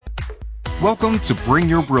Welcome to Bring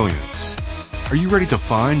Your Brilliance. Are you ready to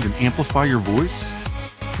find and amplify your voice?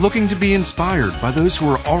 Looking to be inspired by those who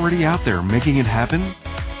are already out there making it happen?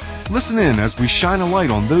 Listen in as we shine a light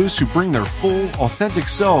on those who bring their full, authentic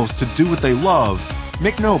selves to do what they love,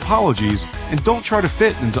 make no apologies, and don't try to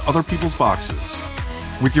fit into other people's boxes.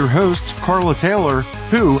 With your host, Carla Taylor,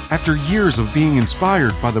 who, after years of being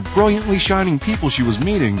inspired by the brilliantly shining people she was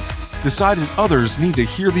meeting, decided others need to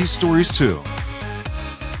hear these stories too.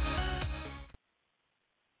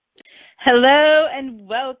 Hello and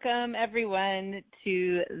welcome everyone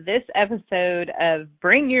to this episode of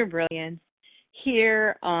Bring Your Brilliance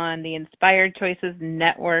here on the Inspired Choices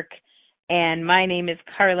Network. And my name is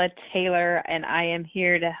Carla Taylor, and I am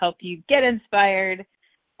here to help you get inspired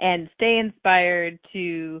and stay inspired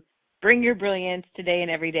to bring your brilliance today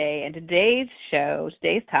and every day. And today's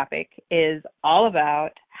topic is all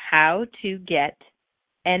about how to get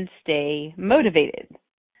and stay motivated.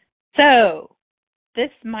 So, this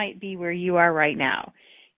might be where you are right now.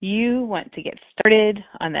 You want to get started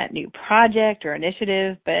on that new project or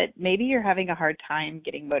initiative, but maybe you're having a hard time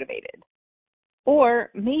getting motivated. Or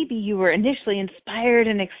maybe you were initially inspired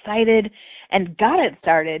and excited and got it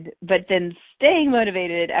started, but then staying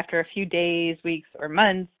motivated after a few days, weeks, or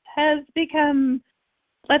months has become,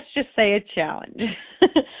 let's just say, a challenge.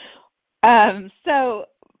 So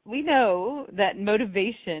we know that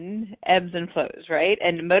motivation ebbs and flows, right?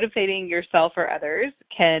 And motivating yourself or others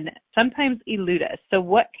can sometimes elude us. So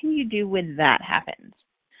what can you do when that happens?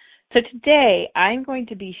 So today I'm going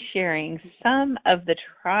to be sharing some of the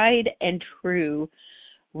tried and true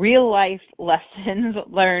real life lessons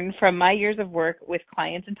learned from my years of work with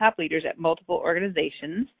clients and top leaders at multiple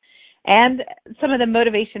organizations, and some of the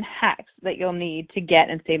motivation hacks that you'll need to get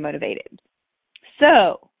and stay motivated.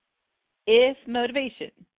 So if motivation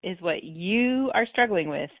is what you are struggling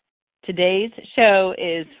with, today's show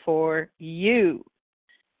is for you.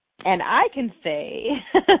 And I can say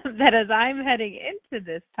that as I'm heading into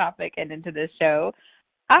this topic and into this show,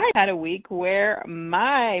 I had a week where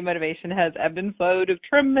my motivation has ebbed and flowed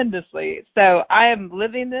tremendously. So I am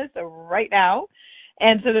living this right now.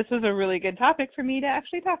 And so this was a really good topic for me to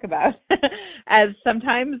actually talk about, as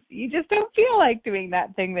sometimes you just don't feel like doing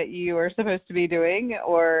that thing that you are supposed to be doing,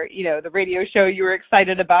 or, you know, the radio show you were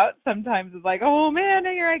excited about sometimes is like, oh man,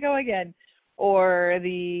 here I go again. Or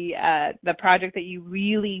the project that you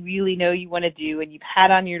really, really know you want to do and you've had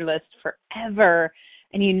on your list forever,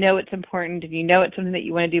 and you know it's important and you know it's something that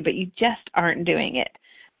you want to do, but you just aren't doing it.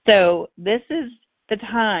 So this is the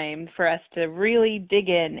time for us to really dig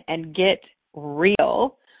in and get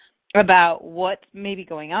real about what's maybe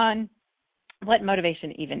going on, what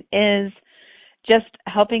motivation even is, just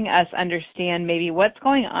helping us understand maybe what's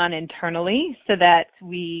going on internally so that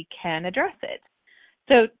we can address it.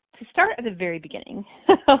 So to start at the very beginning,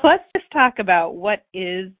 let's just talk about what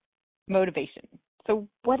is motivation. So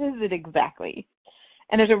what is it exactly?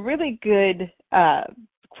 And there's a really good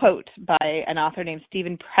quote by an author named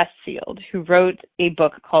Steven Pressfield, who wrote a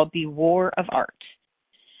book called The War of Art.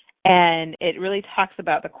 And it really talks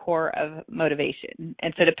about the core of motivation.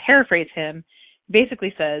 And so to paraphrase him,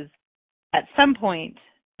 basically says, at some point,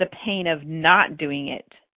 the pain of not doing it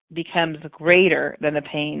becomes greater than the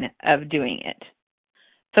pain of doing it.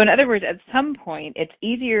 So in other words, at some point, it's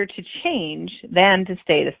easier to change than to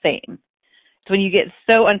stay the same. So when you get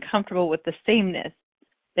so uncomfortable with the sameness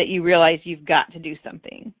that you realize you've got to do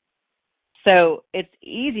something. So it's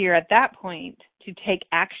easier at that point to take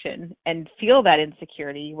action and feel that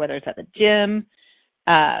insecurity, whether it's at the gym,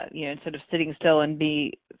 instead of sitting still and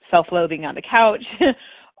be self-loathing on the couch,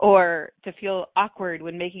 or to feel awkward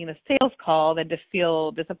when making a sales call than to feel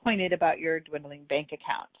disappointed about your dwindling bank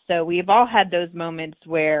account. So we've all had those moments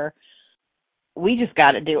where we just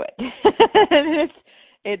got to do it.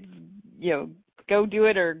 it's go do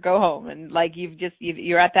it or go home, and like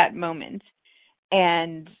you're at that moment,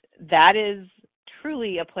 and that is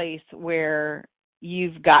truly a place where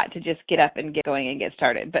you've got to just get up and get going and get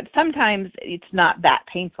started. But sometimes it's not that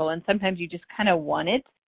painful, and sometimes you just kind of want it,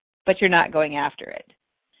 but you're not going after it.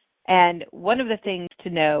 And one of the things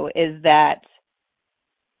to know is that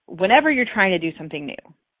whenever you're trying to do something new,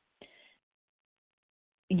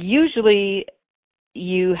 usually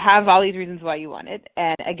you have all these reasons why you want it.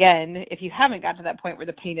 And again, if you haven't got to that point where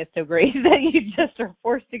the pain is so great that you just are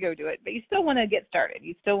forced to go do it, but you still want to get started,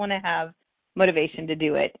 you still want to have motivation to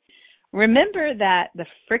do it, remember that the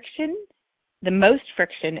most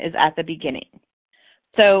friction is at the beginning.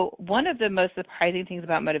 So one of the most surprising things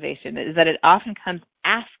about motivation is that it often comes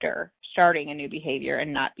after starting a new behavior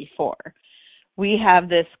and not before. We have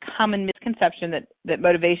this common misconception that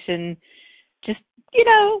motivation just,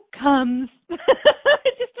 comes.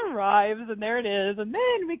 It just arrives and there it is, and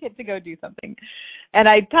then we get to go do something. And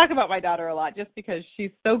I talk about my daughter a lot just because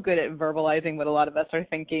she's so good at verbalizing what a lot of us are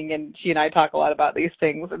thinking, and she and I talk a lot about these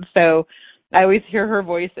things. And so I always hear her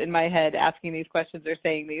voice in my head asking these questions or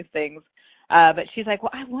saying these things. But she's like,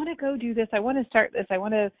 well, I want to go do this. I want to start this. I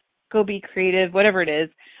want to go be creative, whatever it is.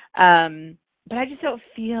 But I just don't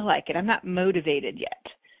feel like it. I'm not motivated yet.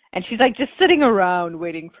 And she's like just sitting around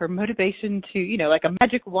waiting for motivation to, like a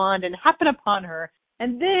magic wand and happen upon her,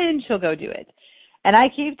 and then she'll go do it. And I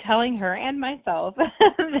keep telling her and myself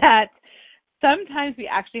that sometimes we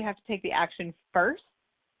actually have to take the action first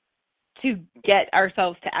to get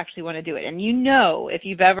ourselves to actually want to do it. And if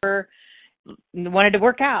you've ever wanted to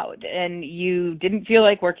work out and you didn't feel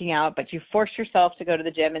like working out, but you forced yourself to go to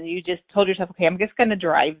the gym and you just told yourself, okay, I'm just going to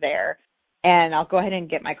drive there and I'll go ahead and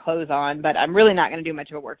get my clothes on, but I'm really not going to do much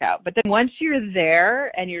of a workout. But then once you're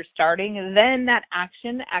there and you're starting, then that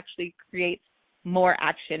action actually creates more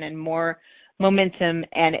action and more momentum,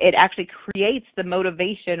 and it actually creates the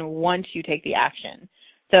motivation once you take the action.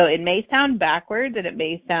 So it may sound backwards and it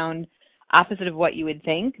may sound opposite of what you would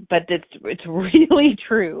think, but it's really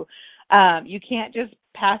true. You can't just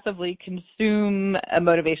passively consume a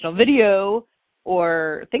motivational video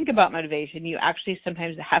or think about motivation. You actually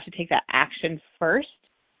sometimes have to take that action first,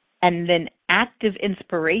 and then active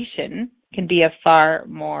inspiration can be a far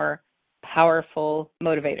more powerful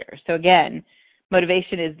motivator. So again,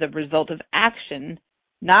 motivation is the result of action,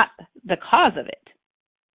 not the cause of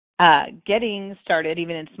it. Getting started,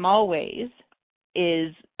 even in small ways,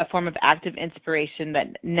 is a form of active inspiration that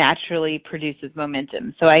naturally produces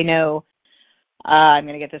momentum. So I know, I'm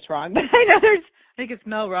going to get this wrong, but I think it's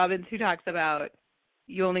Mel Robbins who talks about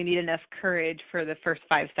you only need enough courage for the first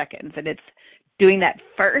 5 seconds. And it's doing that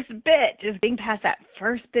first bit, just being past that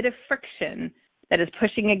first bit of friction that is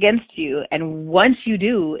pushing against you. And once you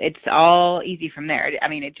do, it's all easy from there. I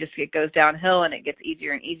mean, it goes downhill and it gets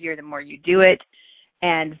easier and easier the more you do it.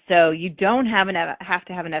 And so you don't have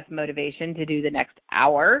to have enough motivation to do the next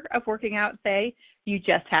hour of working out, say. You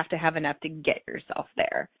just have to have enough to get yourself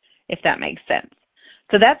there, if that makes sense.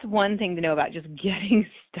 So that's one thing to know about just getting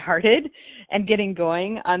started and getting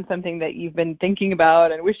going on something that you've been thinking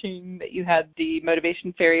about and wishing that you had the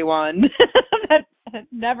motivation fairy wand that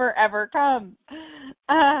never, ever comes.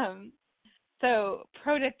 So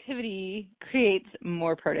productivity creates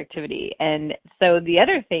more productivity. And so the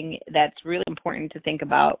other thing that's really important to think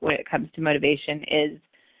about when it comes to motivation is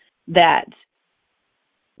that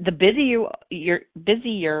the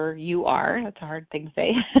busier you are, that's a hard thing to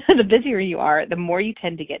say, the busier you are, the more you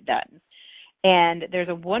tend to get done. And there's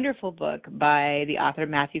a wonderful book by the author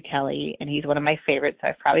Matthew Kelly, and he's one of my favorites, so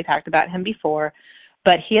I've probably talked about him before,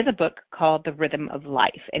 but he has a book called The Rhythm of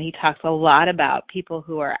Life, and he talks a lot about people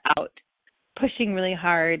who are out pushing really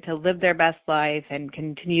hard to live their best life and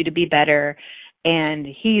continue to be better, and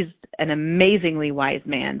he's an amazingly wise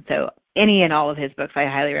man, so any and all of his books I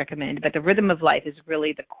highly recommend. But The Rhythm of Life is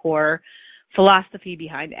really the core philosophy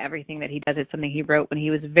behind everything that he does. It's something he wrote when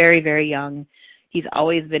he was very, very young. He's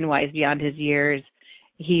always been wise beyond his years.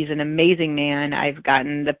 He's an amazing man. I've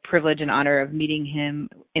gotten the privilege and honor of meeting him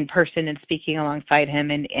in person and speaking alongside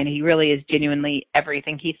him, and he really is genuinely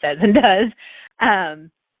everything he says and does.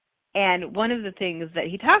 And one of the things that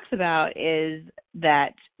he talks about is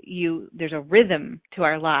that there's a rhythm to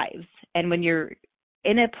our lives. And when you're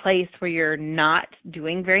in a place where you're not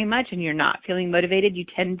doing very much and you're not feeling motivated, you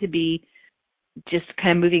tend to be just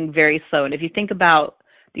kind of moving very slow. And if you think about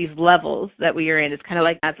these levels that we are in, it's kind of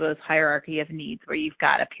like Maslow's hierarchy of needs, where you've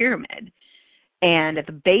got a pyramid. And at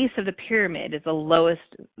the base of the pyramid is the lowest,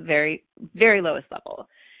 very, very lowest level.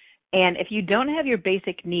 And if you don't have your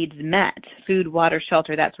basic needs met, food, water,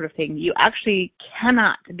 shelter, that sort of thing, you actually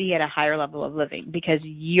cannot be at a higher level of living, because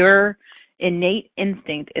your innate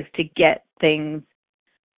instinct is to get things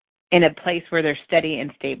in a place where they're steady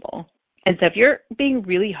and stable. And so if you're being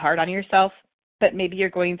really hard on yourself, but maybe you're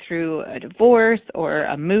going through a divorce or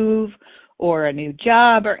a move or a new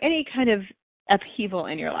job or any kind of upheaval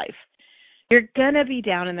in your life, you're going to be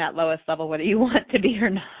down in that lowest level whether you want to be or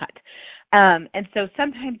not. And so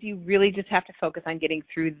sometimes you really just have to focus on getting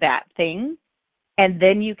through that thing, and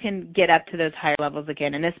then you can get up to those higher levels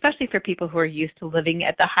again. And especially for people who are used to living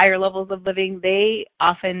at the higher levels of living, they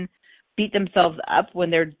often beat themselves up when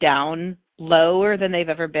they're down lower than they've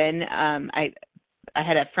ever been. I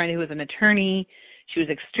had a friend who was an attorney. She was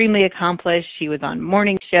extremely accomplished. She was on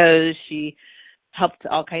morning shows. She helped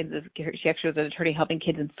all kinds of, she actually was an attorney helping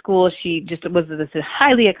kids in school. She just was this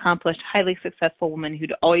highly accomplished, highly successful woman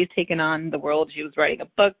who'd always taken on the world. She was writing a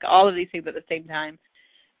book, all of these things at the same time.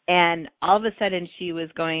 And all of a sudden, she was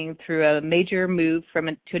going through a major move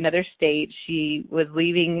to another state. She was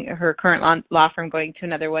leaving her current law firm, going to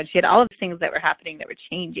another one. She had all of the things that were happening that were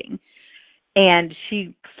changing. And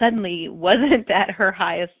she suddenly wasn't at her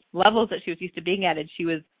highest levels that she was used to being at, and she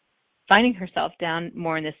was finding herself down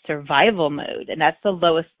more in this survival mode. And that's the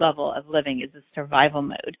lowest level of living, is the survival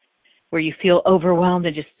mode, where you feel overwhelmed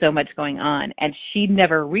and just so much going on. And she'd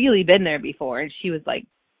never really been there before. And she was like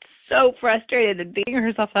so frustrated and beating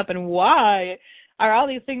herself up. And why are all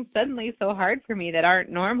these things suddenly so hard for me that aren't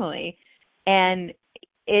normally? And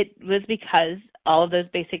it was because all of those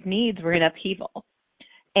basic needs were in upheaval.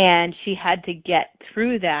 And she had to get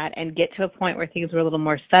through that and get to a point where things were a little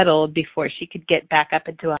more settled before she could get back up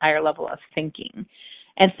into a higher level of thinking.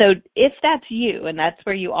 And so if that's you and that's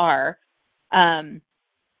where you are, and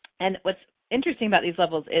what's interesting about these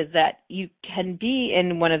levels is that you can be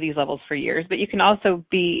in one of these levels for years, but you can also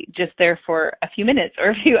be just there for a few minutes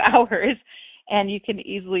or a few hours, and you can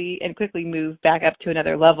easily and quickly move back up to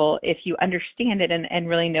another level if you understand it and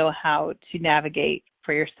really know how to navigate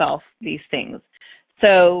for yourself these things.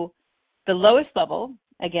 So the lowest level,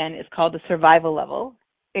 again, is called the survival level,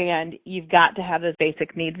 and you've got to have those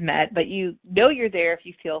basic needs met, but you know you're there if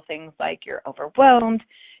you feel things like you're overwhelmed,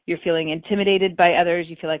 you're feeling intimidated by others,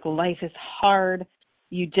 you feel like life is hard,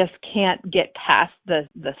 you just can't get past the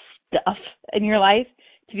stuff in your life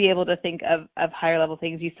to be able to think of higher level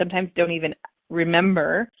things. You sometimes don't even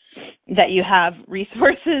remember that you have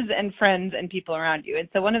resources and friends and people around you. And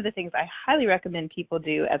so one of the things I highly recommend people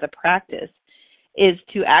do as a practice is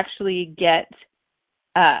to actually get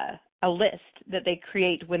a list that they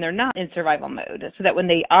create when they're not in survival mode, so that when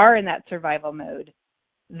they are in that survival mode,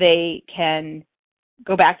 they can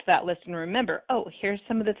go back to that list and remember, oh, here's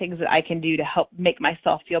some of the things that I can do to help make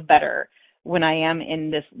myself feel better when I am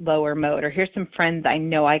in this lower mode, or here's some friends I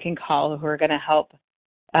know I can call who are going to help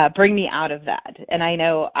bring me out of that. And I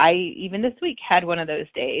know I, even this week, had one of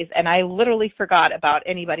those days, and I literally forgot about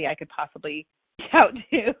anybody I could possibly out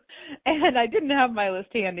to, and I didn't have my list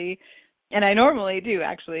handy, and I normally do,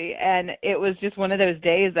 actually, and it was just one of those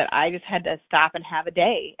days that I just had to stop and have a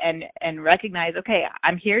day and recognize, okay,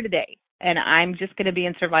 I'm here today, and I'm just going to be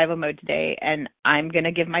in survival mode today, and I'm going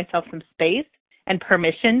to give myself some space and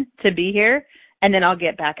permission to be here, and then I'll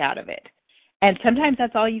get back out of it. And sometimes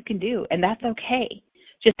that's all you can do, and that's okay.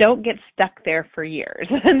 Just don't get stuck there for years.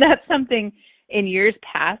 And that's something in years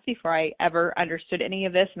past, before I ever understood any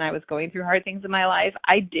of this and I was going through hard things in my life,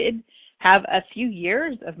 I did have a few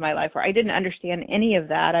years of my life where I didn't understand any of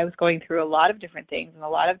that. I was going through a lot of different things and a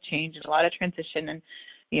lot of change and a lot of transition and,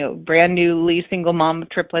 you know, brand newly single mom of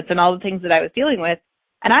triplets and all the things that I was dealing with.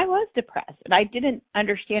 And I was depressed and I didn't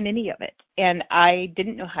understand any of it. And I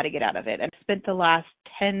didn't know how to get out of it. And I spent the last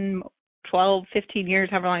 10, 12, 15 years,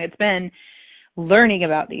 however long it's been, learning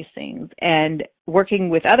about these things and working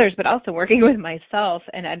with others, but also working with myself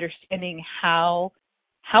and understanding how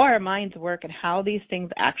our minds work and how these things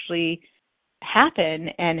actually happen.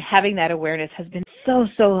 And having that awareness has been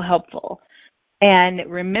so helpful. And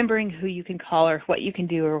remembering who you can call or what you can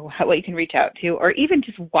do or what you can reach out to, or even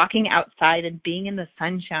just walking outside and being in the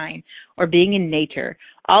sunshine or being in nature,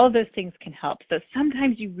 all of those things can help. So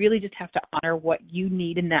sometimes you really just have to honor what you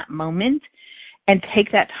need in that moment and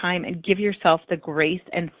take that time and give yourself the grace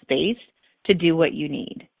and space to do what you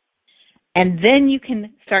need. And then you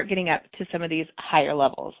can start getting up to some of these higher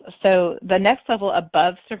levels. So the next level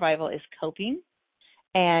above survival is coping.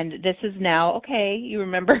 And this is now, okay, you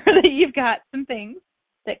remember that you've got some things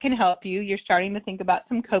that can help you. You're starting to think about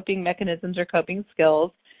some coping mechanisms or coping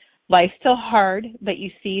skills. Life's still hard, but you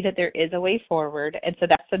see that there is a way forward. And so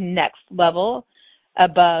that's the next level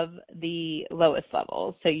above the lowest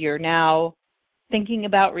level. So you're now thinking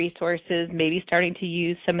about resources, maybe starting to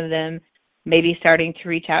use some of them, maybe starting to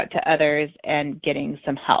reach out to others and getting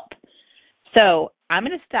some help. So I'm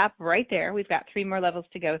going to stop right there. We've got 3 more levels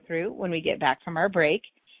to go through when we get back from our break.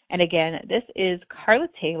 And again, this is Carla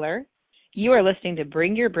Taylor. You are listening to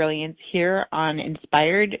Bring Your Brilliance here on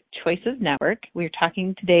Inspired Choices Network. We're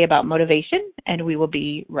talking today about motivation, and we will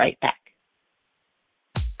be right back.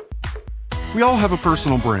 We all have a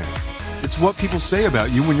personal brand. It's what people say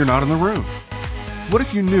about you when you're not in the room. What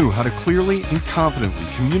if you knew how to clearly and confidently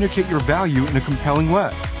communicate your value in a compelling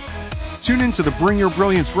way? Tune into the Bring Your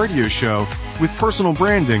Brilliance radio show with personal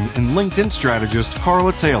branding and LinkedIn strategist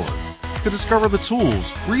Carla Taylor to discover the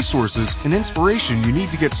tools, resources, and inspiration you need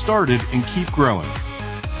to get started and keep growing.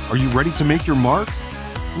 Are you ready to make your mark?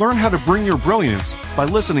 Learn how to bring your brilliance by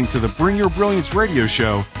listening to the Bring Your Brilliance radio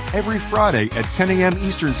show every Friday at 10 a.m.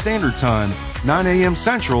 Eastern Standard Time, 9 a.m.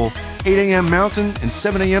 Central, 8 a.m. Mountain, and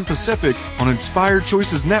 7 a.m. Pacific on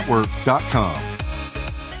InspiredChoicesNetwork.com.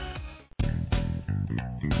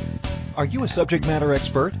 Are you a subject matter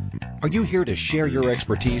expert? Are you here to share your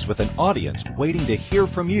expertise with an audience waiting to hear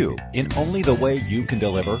from you in only the way you can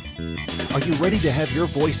deliver? Are you ready to have your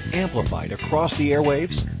voice amplified across the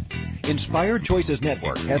airwaves? Inspired Choices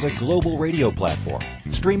Network has a global radio platform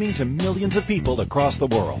streaming to millions of people across the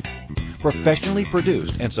world. Professionally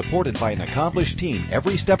produced and supported by an accomplished team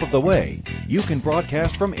every step of the way, you can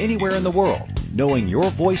broadcast from anywhere in the world, knowing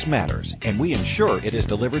your voice matters, and we ensure it is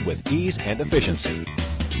delivered with ease and efficiency.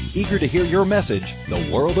 Eager to hear your message,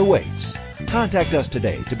 the world awaits. Contact us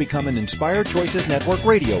today to become an Inspired Choices Network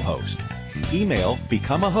radio host. Email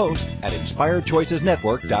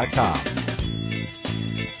becomeahost@inspiredchoicesnetwork.com.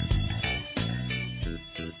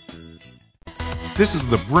 This is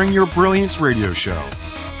the Bring Your Brilliance radio show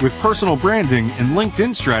with personal branding and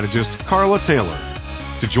LinkedIn strategist Carla Taylor.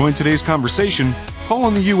 To join today's conversation, call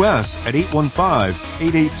in the U.S. at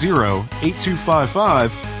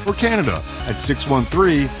 815-880-8255 or Canada at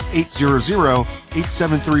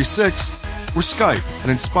 613-800-8736 or Skype at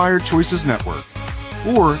Inspired Choices Network.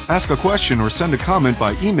 Or ask a question or send a comment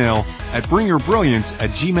by email at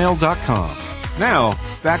bringyourbrilliance@gmail.com. Now,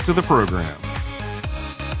 back to the program.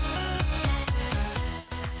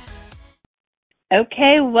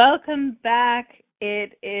 Okay, welcome back.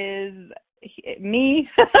 It is me.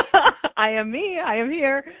 I am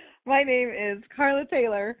here. My name is Carla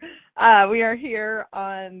Taylor. We are here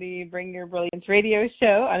on the Bring Your Brilliance radio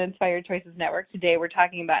show on Inspired Choices Network. Today we're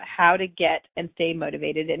talking about how to get and stay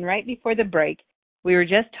motivated. And right before the break, we were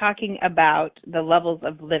just talking about the levels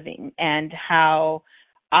of living and how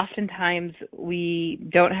oftentimes we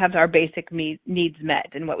don't have our basic needs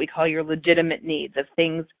met and what we call your legitimate needs of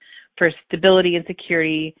things for stability and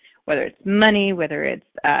security, whether it's money, whether it's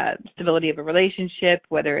stability of a relationship,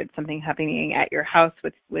 whether it's something happening at your house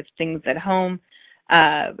with things at home,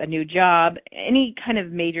 a new job. Any kind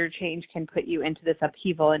of major change can put you into this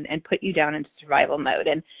upheaval and put you down into survival mode.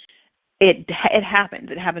 And it happens.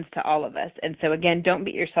 It happens to all of us. And so, again, don't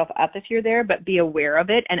beat yourself up if you're there, but be aware of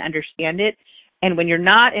it and understand it. And when you're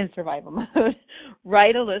not in survival mode,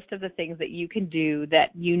 write a list of the things that you can do that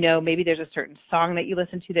you know. Maybe there's a certain song that you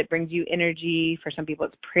listen to that brings you energy. For some people,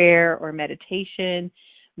 it's prayer or meditation.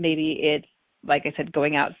 Maybe it's, like I said,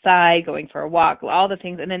 going outside, going for a walk, all the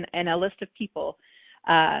things. And a list of people,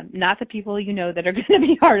 not the people you know that are going to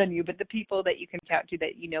be hard on you, but the people that you can count to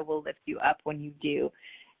that you know will lift you up when you do.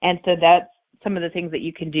 And so that's some of the things that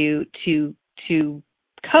you can do to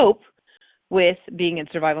cope with being in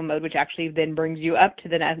survival mode, which actually then brings you up to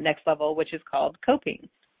the next level, which is called coping.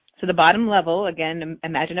 So the bottom level, again,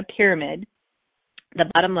 imagine a pyramid. The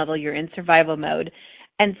bottom level, you're in survival mode.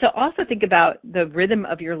 And so also think about the rhythm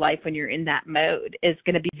of your life when you're in that mode is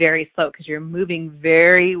going to be very slow because you're moving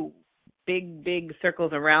very big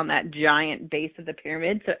circles around that giant base of the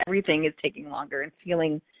pyramid. So everything is taking longer and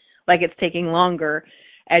feeling like it's taking longer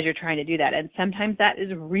as you're trying to do that. And sometimes that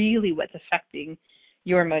is really what's affecting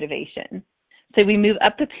your motivation. So we move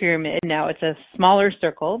up the pyramid. Now it's a smaller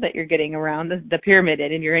circle that you're getting around the pyramid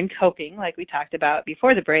in, and you're in coping, like we talked about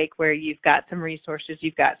before the break, where you've got some resources,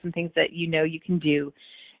 you've got some things that you know you can do,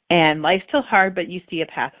 and life's still hard, but you see a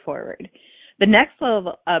path forward. The next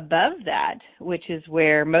level above that, which is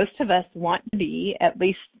where most of us want to be, at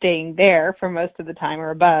least staying there for most of the time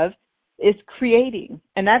or above, is creating.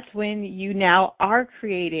 And that's when you now are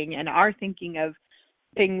creating and are thinking of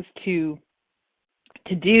things to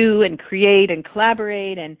do and create and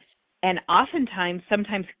collaborate, and oftentimes,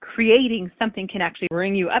 sometimes creating something can actually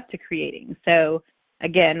bring you up to creating. So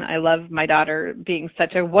again, I love my daughter being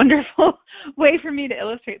such a wonderful way for me to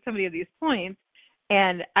illustrate so many of these points.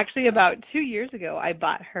 And actually about 2 years ago, I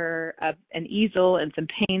bought her an easel and some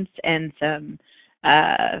paints and some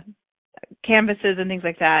canvases and things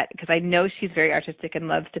like that, because I know she's very artistic and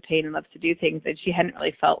loves to paint and loves to do things, and she hadn't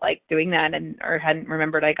really felt like doing that or hadn't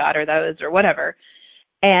remembered I got her those or whatever.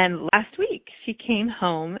 And last week, she came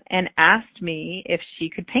home and asked me if she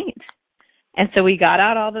could paint. And so we got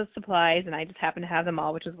out all the supplies, and I just happened to have them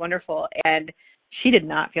all, which was wonderful. And she did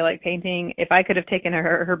not feel like painting. If I could have taken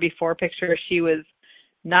her before picture, she was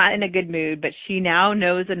not in a good mood. But she now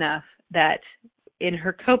knows enough that in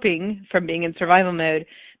her coping from being in survival mode,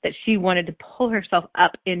 that she wanted to pull herself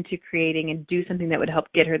up into creating and do something that would help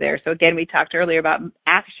get her there. So again, we talked earlier about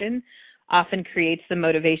action often creates the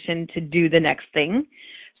motivation to do the next thing.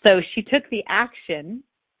 So she took the action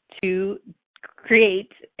to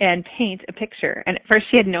create and paint a picture. And at first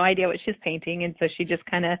she had no idea what she was painting, and so she just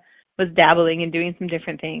kind of was dabbling and doing some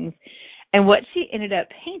different things. And what she ended up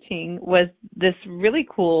painting was this really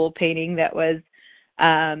cool painting that was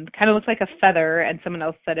kind of looked like a feather, and someone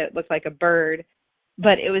else said it looked like a bird.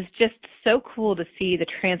 but it was just so cool to see the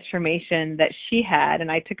transformation that she had.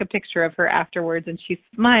 And I took a picture of her afterwards, and she's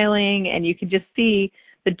smiling, and you could just see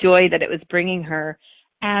the joy that it was bringing her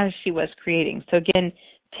as she was creating. So again,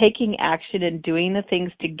 taking action and doing the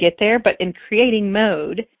things to get there, but in creating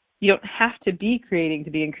mode. You don't have to be creating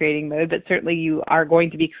to be in creating mode, but certainly you are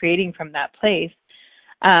going to be creating from that place.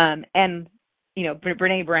 And, you know,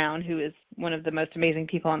 Brené Brown, who is one of the most amazing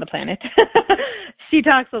people on the planet, she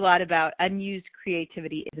talks a lot about unused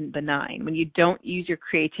creativity isn't benign. When you don't use your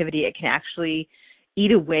creativity, it can actually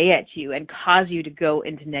eat away at you and cause you to go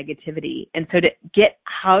into negativity. And so to get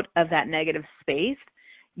out of that negative space,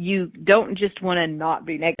 you don't just want to not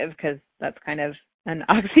be negative, because that's kind of an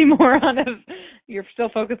oxymoron of you're still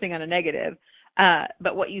focusing on a negative.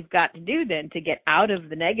 But what you've got to do then to get out of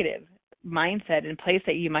the negative mindset and place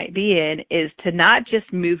that you might be in is to not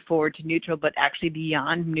just move forward to neutral, but actually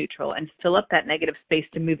beyond neutral and fill up that negative space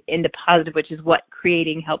to move into positive, which is what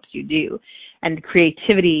creating helps you do. And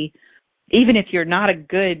creativity, even if you're not a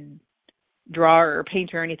good drawer or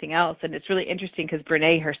painter or anything else, and it's really interesting because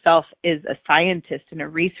Brené herself is a scientist and a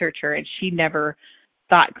researcher, and she never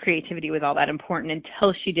thought creativity was all that important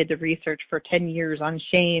until she did the research for 10 years on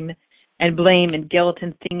shame and blame and guilt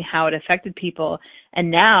and seeing how it affected people.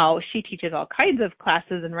 And now she teaches all kinds of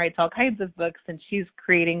classes and writes all kinds of books, and she's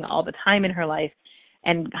creating all the time in her life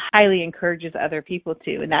and highly encourages other people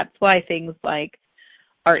to. And that's why things like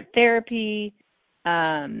art therapy,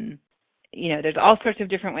 there's all sorts of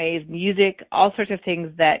different ways, music, all sorts of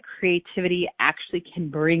things that creativity actually can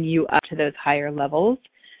bring you up to those higher levels,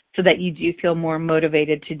 so that you do feel more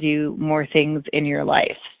motivated to do more things in your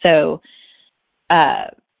life. So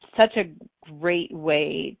such a great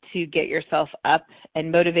way to get yourself up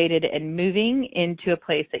and motivated and moving into a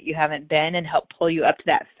place that you haven't been, and help pull you up to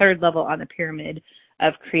that third level on the pyramid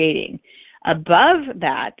of creating. Above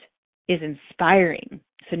that is inspiring.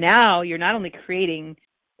 So now you're not only creating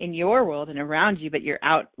in your world and around you, but you're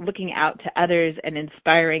out looking out to others and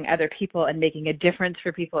inspiring other people and making a difference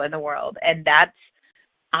for people in the world. And that's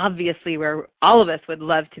obviously where all of us would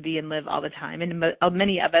love to be and live all the time. And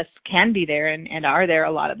many of us can be there and are there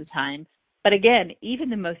a lot of the time. But again, even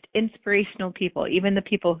the most inspirational people, even the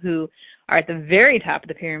people who are at the very top of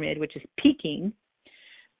the pyramid, which is peaking,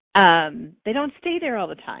 they don't stay there all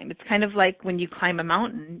the time. It's kind of like when you climb a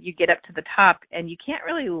mountain, you get up to the top and you can't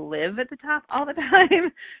really live at the top all the time,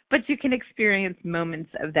 but you can experience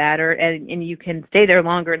moments of that, and you can stay there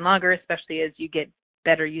longer and longer, especially as you get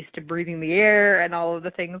better used to breathing the air and all of the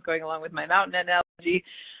things going along with my mountain analogy.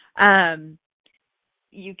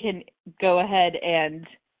 You can go ahead and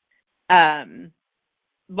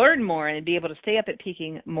learn more and be able to stay up at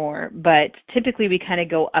peaking more. But typically we kind of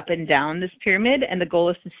go up and down this pyramid, and the goal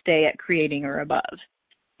is to stay at creating or above.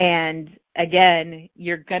 And again,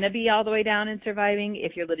 you're going to be all the way down in surviving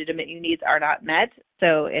if your legitimate needs are not met.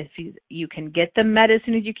 So if you can get them met as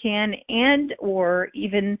soon as you can, and or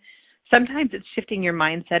even sometimes it's shifting your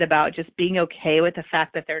mindset about just being okay with the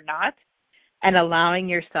fact that they're not, and allowing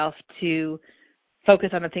yourself to focus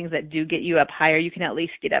on the things that do get you up higher. You can at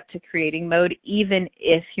least get up to creating mode, even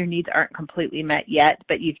if your needs aren't completely met yet,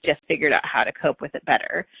 but you've just figured out how to cope with it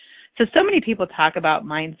better. So many people talk about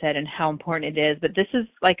mindset and how important it is, but this is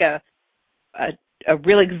like a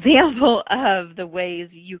real example of the ways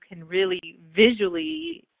you can really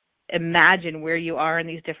visually imagine where you are in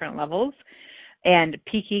these different levels. And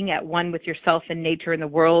peaking at one with yourself and nature and the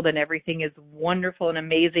world, and everything is wonderful and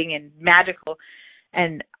amazing and magical.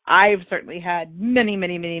 And I've certainly had many,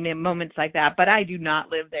 many, many moments like that, but I do not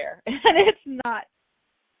live there. And it's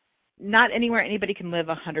not anywhere anybody can live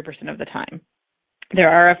 100% of the time. There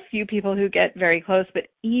are a few people who get very close, but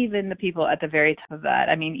even the people at the very top of that,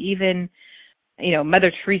 I mean, even,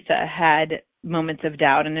 Mother Teresa had moments of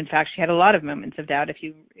doubt. And in fact, she had a lot of moments of doubt if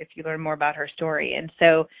you learn more about her story. And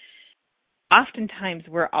so oftentimes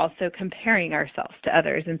we're also comparing ourselves to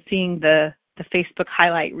others and seeing the Facebook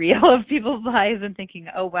highlight reel of people's lives and thinking,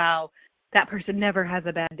 oh, wow, that person never has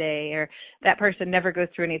a bad day, or that person never goes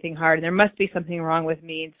through anything hard, and there must be something wrong with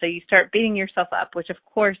me. And so you start beating yourself up, which of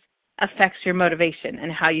course affects your motivation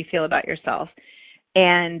and how you feel about yourself.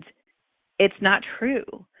 And it's not true.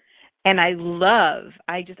 And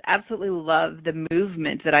I just absolutely love the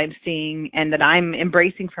movement that I'm seeing and that I'm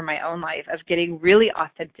embracing for my own life of getting really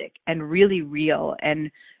authentic and really real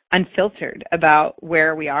and unfiltered about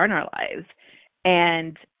where we are in our lives.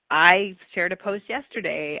 And I shared a post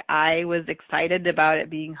yesterday. I was excited about it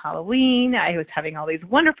being Halloween. I was having all these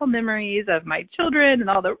wonderful memories of my children and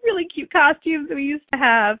all the really cute costumes that we used to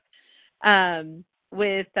have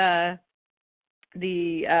with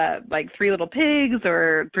like Three Little Pigs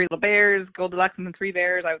or Three Little Bears, Goldilocks and the Three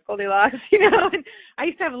Bears. I was Goldilocks, and I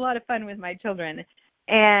used to have a lot of fun with my children.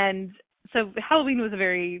 And so Halloween was a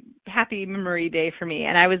very happy memory day for me.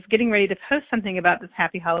 And I was getting ready to post something about this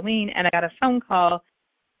happy Halloween, and I got a phone call,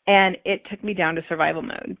 and it took me down to survival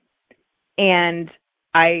mode. And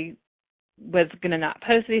I was going to not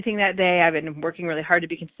post anything that day. I've been working really hard to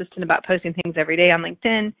be consistent about posting things every day on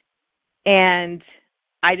LinkedIn. And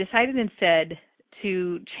I decided instead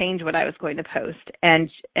to change what I was going to post and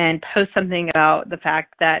post something about the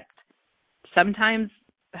fact that sometimes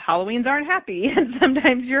Halloweens aren't happy and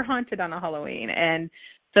sometimes you're haunted on a Halloween and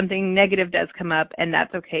something negative does come up, and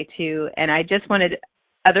that's okay too. And I just wanted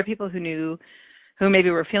other people who maybe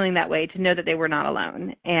were feeling that way to know that they were not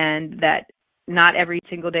alone and that not every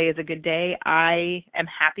single day is a good day. I am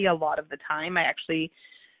happy a lot of the time. I actually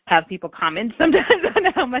have people comment sometimes on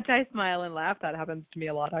how much I smile and laugh. That happens to me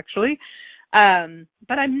a lot, actually.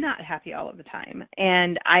 But I'm not happy all of the time.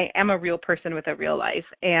 And I am a real person with a real life.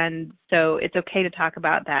 And so it's okay to talk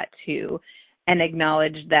about that too and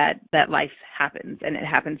acknowledge that life happens, and it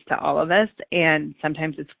happens to all of us. And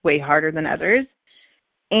sometimes it's way harder than others.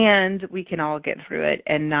 And we can all get through it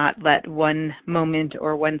and not let one moment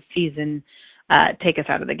or one season take us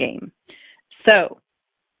out of the game. So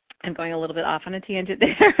I'm going a little bit off on a tangent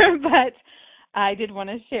there, but I did want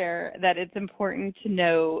to share that it's important to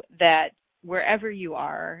know that wherever you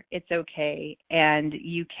are, it's okay, and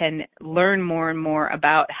you can learn more and more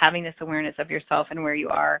about having this awareness of yourself and where you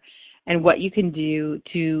are and what you can do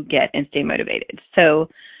to get and stay motivated. So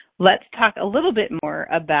let's talk a little bit more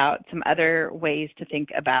about some other ways to think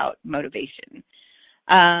about motivation.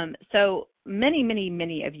 So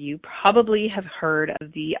many of you probably have heard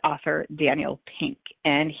of the author Daniel Pink,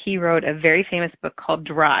 and he wrote a very famous book called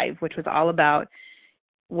Drive, which was all about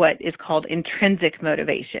what is called intrinsic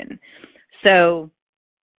motivation. So,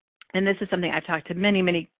 and this is something I've talked to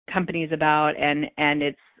many companies about, and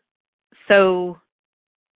it's so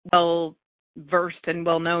well versed and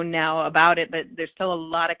well known now about it, but there's still a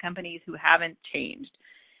lot of companies who haven't changed.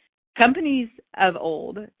 Companies of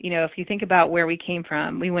old, if you think about where we came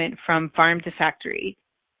from, we went from farm to factory,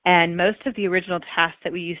 and most of the original tasks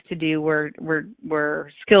that we used to do were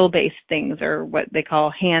skill-based things, or what they call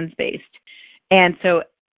hands-based. And so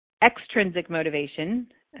extrinsic motivation,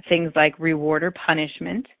 things like reward or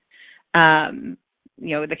punishment,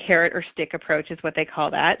 the carrot or stick approach is what they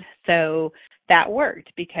call that. So that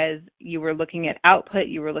worked because you were looking at output,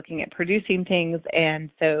 you were looking at producing things, and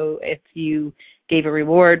so if you gave a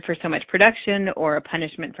reward for so much production or a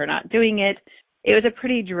punishment for not doing it, it was a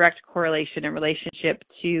pretty direct correlation and relationship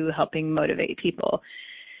to helping motivate people.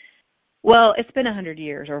 Well, it's been 100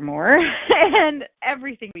 years or more, and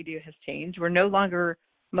everything we do has changed. We're no longer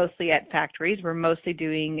mostly at factories. We're mostly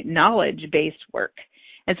doing knowledge-based work.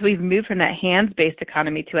 And so we've moved from that hands-based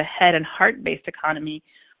economy to a head and heart-based economy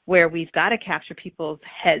where we've got to capture people's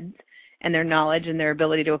heads and their knowledge and their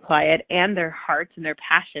ability to apply it and their hearts and their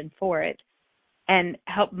passion for it and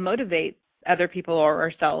help motivate other people or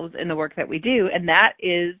ourselves in the work that we do. And that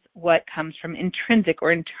is what comes from intrinsic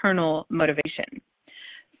or internal motivation.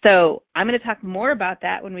 So I'm going to talk more about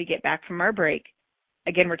that when we get back from our break.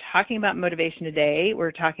 Again, we're talking about motivation today.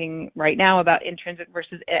 We're talking right now about intrinsic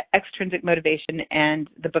versus extrinsic motivation and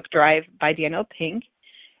the book Drive by Daniel Pink.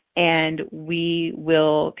 And we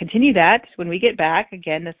will continue that when we get back.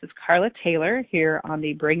 Again, this is Carla Taylor here on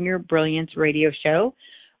the Bring Your Brilliance radio show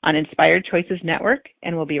on Inspired Choices Network,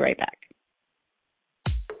 and we'll be right back.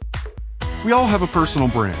 We all have a personal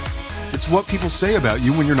brand. It's what people say about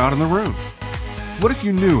you when you're not in the room. What if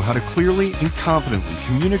you knew how to clearly and confidently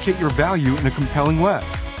communicate your value in a compelling way?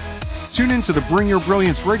 Tune in to the Bring Your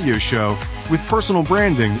Brilliance radio show with personal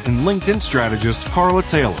branding and LinkedIn strategist Carla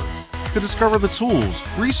Taylor to discover the tools,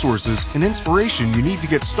 resources, and inspiration you need to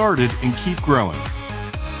get started and keep growing.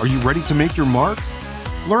 Are you ready to make your mark?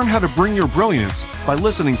 Learn how to bring your brilliance by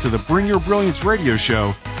listening to the Bring Your Brilliance radio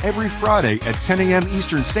show every Friday at 10 a.m.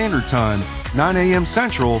 Eastern Standard Time, 9 a.m.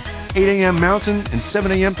 Central, 8 a.m. Mountain, and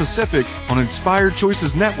 7 a.m. Pacific on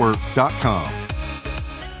InspiredChoicesNetwork.com.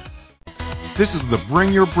 This is the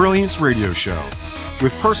Bring Your Brilliance radio show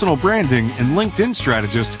with personal branding and LinkedIn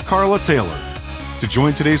strategist Carla Taylor. To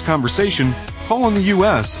join today's conversation, call in the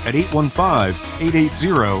U.S. at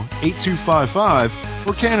 815-880-8255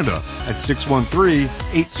 or Canada at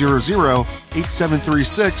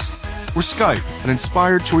 613-800-8736 or Skype at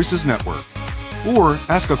Inspired Choices Network. Or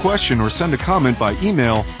ask a question or send a comment by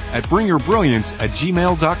email at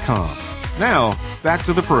bringyourbrilliance@gmail.com. Now, back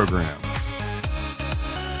to the program.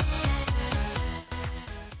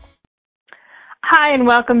 Hi, and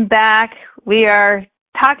welcome back. We are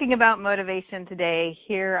talking about motivation today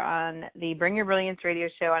here on the Bring Your Brilliance radio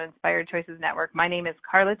show on Inspired Choices Network. My name is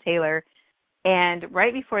Carla Taylor, and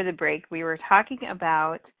right before the break, we were talking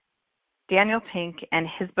about Daniel Pink and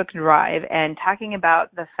his book Drive, and talking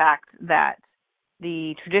about the fact that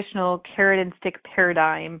the traditional carrot and stick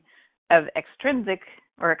paradigm of extrinsic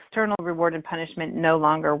or external reward and punishment no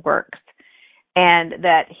longer works. And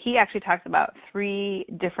that he actually talks about 3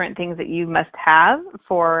 different things that you must have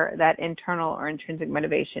for that internal or intrinsic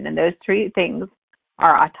motivation. And those 3 things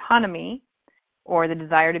are autonomy, or the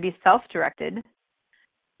desire to be self-directed,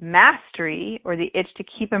 mastery, or the itch to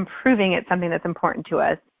keep improving at something that's important to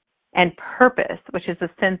us, and purpose, which is the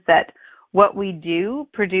sense that what we do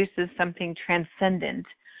produces something transcendent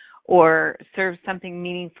or serves something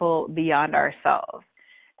meaningful beyond ourselves.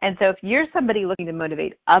 And so if you're somebody looking to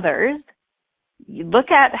motivate others, you look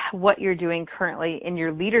at what you're doing currently in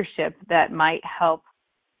your leadership that might help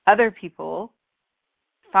other people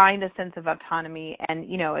find a sense of autonomy. And,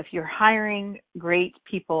 if you're hiring great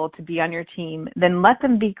people to be on your team, then let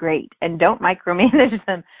them be great and don't micromanage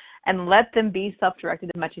them, and let them be self-directed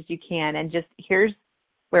as much as you can. And just, here's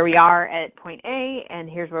where we are at point A, and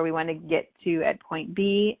here's where we want to get to at point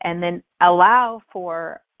B, and then allow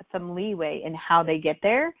for some leeway in how they get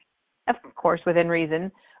there, of course, within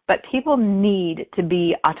reason. But people need to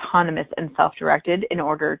be autonomous and self-directed in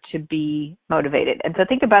order to be motivated. And so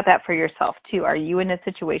think about that for yourself, too. Are you in a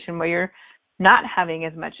situation where you're not having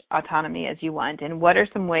as much autonomy as you want? And what are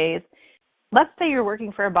some ways? Let's say you're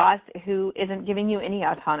working for a boss who isn't giving you any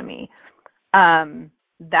autonomy.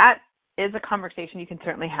 That is a conversation you can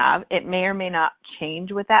certainly have. It may or may not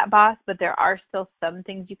change with that boss, but there are still some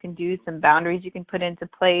things you can do, some boundaries you can put into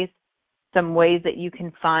place, some ways that you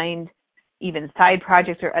can find even side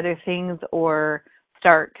projects or other things, or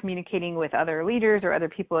start communicating with other leaders or other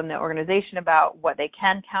people in the organization about what they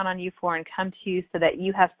can count on you for and come to you, so that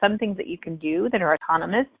you have some things that you can do that are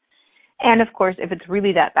autonomous. And of course, if it's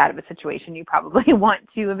really that bad of a situation, you probably want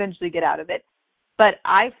to eventually get out of it. But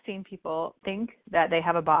I've seen people think that they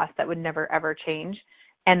have a boss that would never, ever change,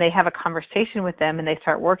 and they have a conversation with them and they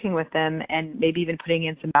start working with them, and maybe even putting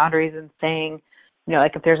in some boundaries and saying,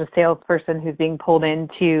 like if there's a salesperson who's being pulled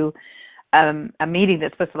into a meeting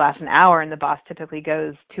that's supposed to last an hour, and the boss typically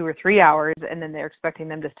goes 2 or 3 hours, and then they're expecting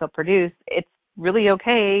them to still produce, it's really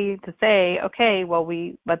okay to say, okay, well,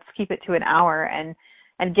 let's keep it to an hour, and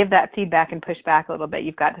give that feedback and push back a little bit.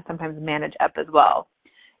 You've got to sometimes manage up as well.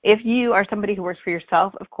 If you are somebody who works for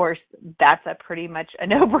yourself, of course, that's a pretty much a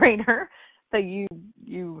no-brainer. So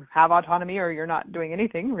you have autonomy, or you're not doing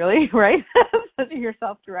anything really, right? So you're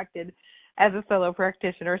self-directed as a solo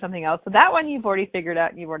practitioner or something else. So that one you've already figured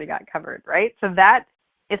out and you've already got covered, right? So that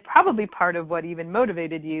is probably part of what even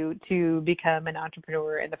motivated you to become an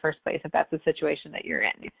entrepreneur in the first place, if that's the situation that you're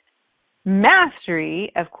in.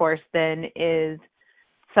 Mastery, of course, then is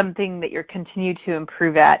something that you're continue to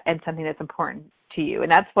improve at, and something that's important to you. And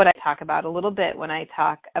that's what I talk about a little bit when I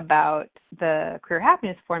talk about the career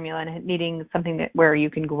happiness formula, and needing something where you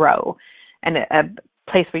can grow, and a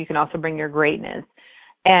place where you can also bring your greatness.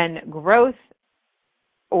 And growth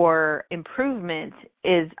or improvement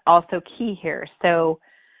is also key here. So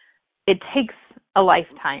it takes a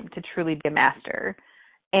lifetime to truly be a master.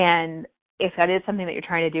 And if that is something that you're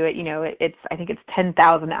trying to do, I think it's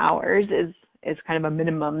 10,000 hours is kind of a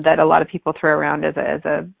minimum that a lot of people throw around as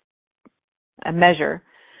a measure.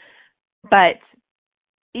 But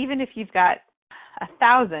even if you've got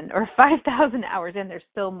 1,000 or 5,000 hours in, there's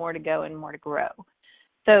still more to go and more to grow.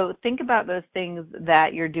 So think about those things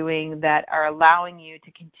that you're doing that are allowing you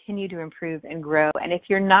to continue to improve and grow. And if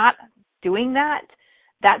you're not doing that,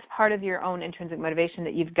 that's part of your own intrinsic motivation,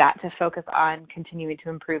 that you've got to focus on continuing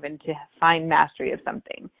to improve and to find mastery of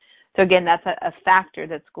something. So again, that's a factor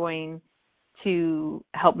that's going to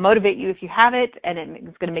help motivate you if you have it, and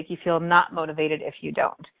it's going to make you feel not motivated if you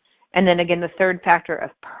don't. And then again, the third factor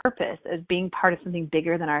of purpose is being part of something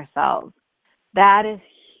bigger than ourselves. That is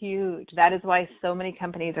huge. That is why so many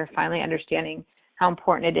companies are finally understanding how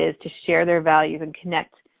important it is to share their values and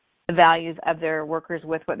connect the values of their workers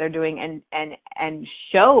with what they're doing, and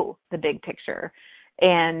show the big picture.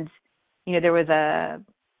 And, there was a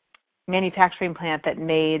manufacturing plant that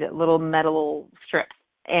made little metal strips,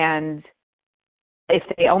 and if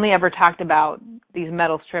they only ever talked about these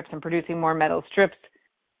metal strips and producing more metal strips,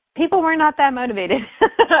 people were not that motivated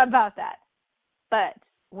about that. But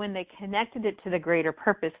when they connected it to the greater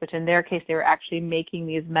purpose, which in their case, they were actually making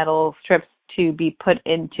these metal strips to be put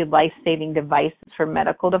into life-saving devices for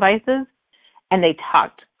medical devices, and they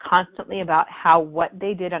talked constantly about how what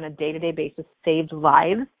they did on a day-to-day basis saved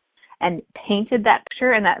lives, and painted that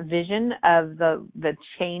picture and that vision of the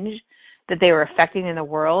change that they were affecting in the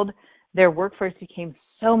world, their workforce became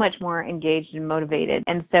so much more engaged and motivated.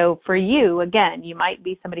 And so for you, again, you might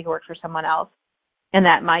be somebody who works for someone else, and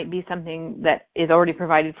that might be something that is already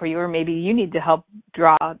provided for you, or maybe you need to help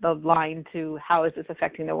draw the line to how is this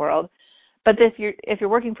affecting the world. But if you're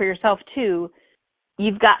working for yourself too,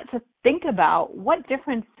 you've got to think about what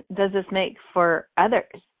difference does this make for others.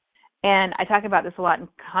 And I talk about this a lot in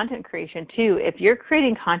content creation too. If you're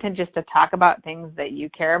creating content just to talk about things that you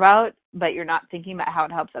care about, but you're not thinking about how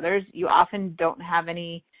it helps others, you often don't have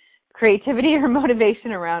any creativity or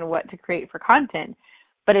motivation around what to create for content.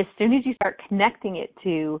 But as soon as you start connecting it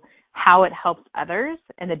to how it helps others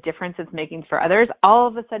and the difference it's making for others, all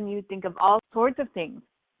of a sudden you think of all sorts of things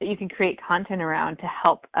that you can create content around to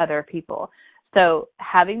help other people. So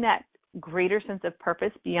having that greater sense of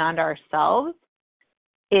purpose beyond ourselves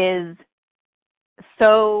is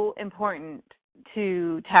so important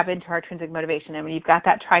to tap into our intrinsic motivation. And when you've got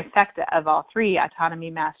that trifecta of all three, autonomy,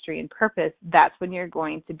 mastery, and purpose, that's when you're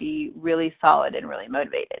going to be really solid and really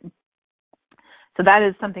motivated. So that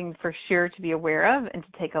is something for sure to be aware of and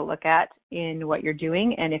to take a look at in what you're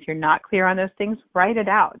doing. And if you're not clear on those things, write it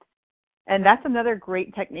out. And that's another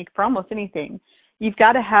great technique for almost anything. You've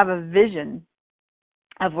got to have a vision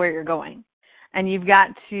of where you're going. And you've got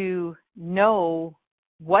to know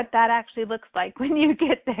what that actually looks like when you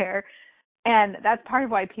get there. And that's part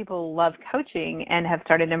of why people love coaching and have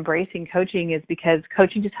started embracing coaching, is because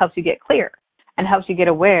coaching just helps you get clear and helps you get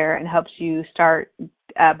aware and helps you start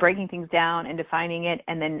breaking things down and defining it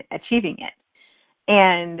and then achieving it.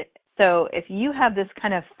 And so if you have this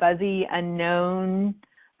kind of fuzzy, unknown,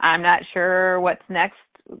 I'm not sure what's next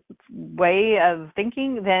way of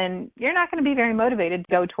thinking, then you're not going to be very motivated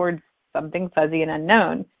to go towards something fuzzy and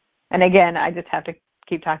unknown. And again, I just have to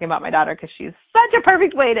keep talking about my daughter because she's such a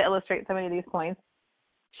perfect way to illustrate so many of these points.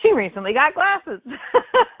 She recently got glasses.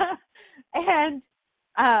 And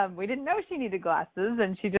we didn't know she needed glasses,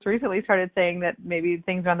 and she just recently started saying that maybe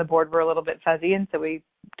things on the board were a little bit fuzzy, and so we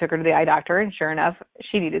took her to the eye doctor, and sure enough,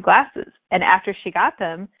 she needed glasses. And after she got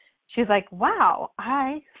them, she's like, wow,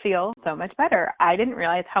 I feel so much better. I didn't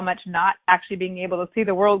realize how much not actually being able to see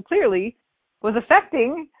the world clearly was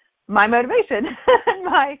affecting my motivation and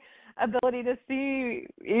my ability to see,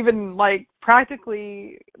 even like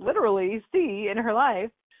practically, literally see in her life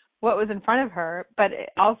what was in front of her. But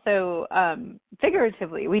also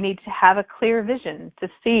figuratively, we need to have a clear vision to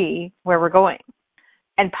see where we're going.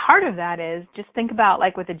 And part of that is just think about,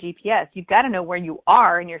 like with a GPS, you've got to know where you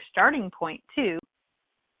are in your starting point too,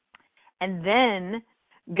 and then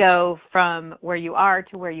go from where you are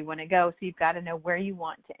to where you want to go. So you've got to know where you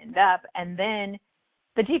want to end up. And then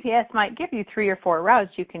the GPS might give you 3 or 4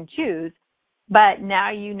 routes you can choose, but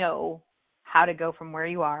now you know how to go from where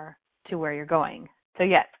you are to where you're going. So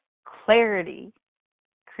yes, clarity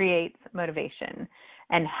creates motivation,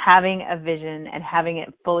 and having a vision and having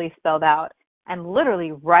it fully spelled out and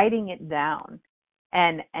literally writing it down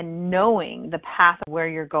and knowing the path of where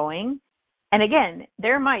you're going. And again,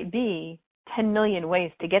 there might be 10 million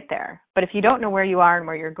ways to get there, but if you don't know where you are and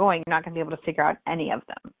where you're going, you're not going to be able to figure out any of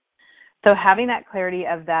them. So having that clarity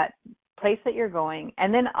of that place that you're going,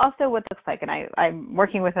 and then also what it looks like. And I'm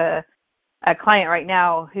working with a client right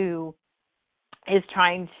now who is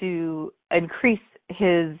trying to increase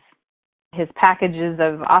his packages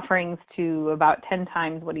of offerings to about 10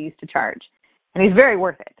 times what he used to charge. And he's very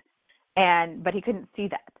worth it. But he couldn't see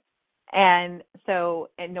that. And so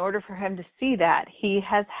in order for him to see that, he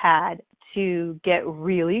has had to get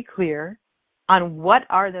really clear on what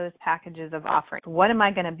are those packages of offerings. What am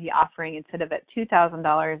I going to be offering instead of at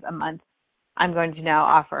 $2,000 a month? I'm going to now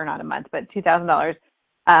offer, not a month, but $2,000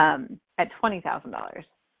 at $20,000.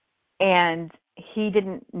 And he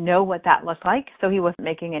didn't know what that looked like, so he wasn't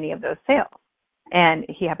making any of those sales. And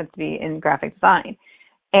he happens to be in graphic design.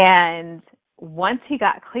 And once he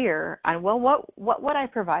got clear on, well, what would I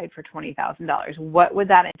provide for $20,000? What would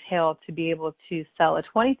that entail to be able to sell a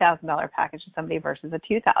 $20,000 package to somebody versus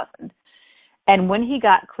a $2,000? And when he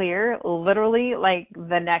got clear, literally like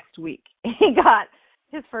the next week, he got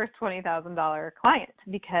his first $20,000 client,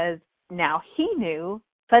 because now he knew,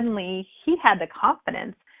 suddenly he had the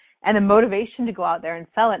confidence and the motivation to go out there and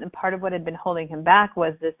sell it. And part of what had been holding him back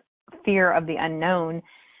was this fear of the unknown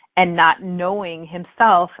and not knowing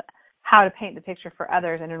himself how to paint the picture for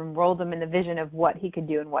others and enroll them in the vision of what he could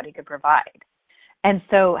do and what he could provide. And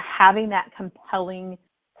so having that compelling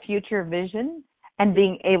future vision and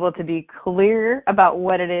being able to be clear about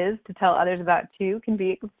what it is to tell others about too can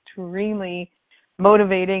be extremely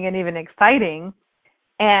motivating and even exciting.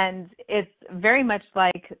 And it's very much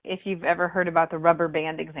like if you've ever heard about the rubber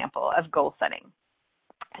band example of goal setting.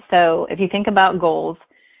 So if you think about goals,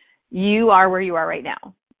 you are where you are right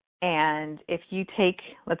now. And if you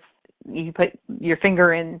you put your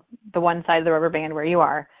finger in the one side of the rubber band where you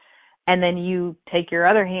are, and then you take your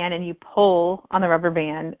other hand and you pull on the rubber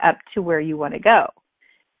band up to where you want to go.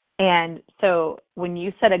 And so when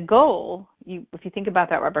you set a goal, if you think about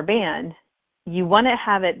that rubber band, you want to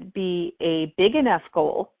have it be a big enough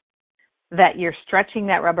goal that you're stretching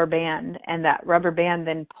that rubber band, and that rubber band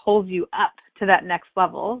then pulls you up to that next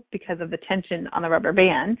level because of the tension on the rubber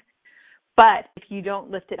band. But if you don't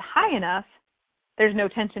lift it high enough, there's no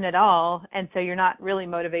tension at all, and so you're not really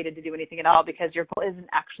motivated to do anything at all because your goal isn't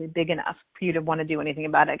actually big enough for you to want to do anything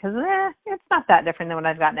about it because it's not that different than what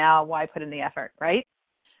I've got now. Why put in the effort, right?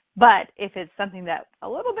 But if it's something that's a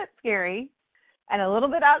little bit scary and a little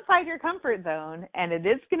bit outside your comfort zone, and it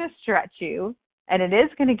is going to stretch you, and it is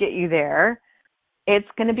going to get you there, it's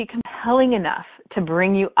going to be compelling enough to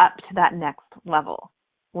bring you up to that next level,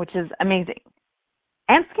 which is amazing.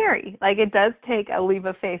 And scary. Like, it does take a leap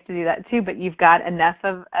of faith to do that too, but you've got enough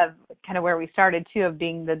of kind of where we started too, of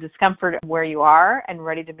being the discomfort of where you are and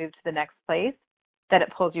ready to move to the next place, that it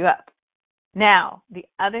pulls you up. Now, the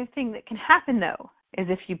other thing that can happen though is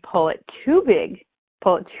if you pull it too big,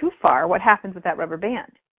 pull it too far, what happens with that rubber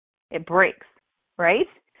band? It breaks, right?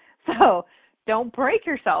 So don't break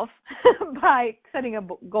yourself by setting a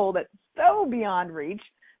goal that's so beyond reach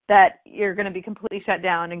that you're going to be completely shut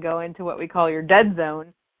down and go into what we call your dead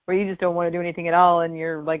zone, where you just don't want to do anything at all and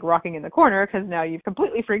you're like rocking in the corner because now you've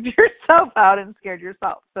completely freaked yourself out and scared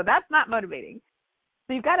yourself. So that's not motivating.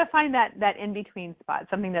 So you've got to find that in-between spot,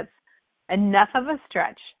 something that's enough of a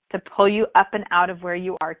stretch to pull you up and out of where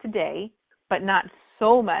you are today, but not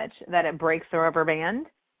so much that it breaks the rubber band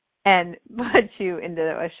and puts you into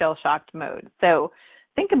a shell-shocked mode. So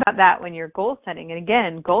think about that when you're goal setting. And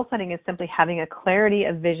again, goal setting is simply having a clarity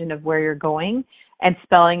of vision of where you're going and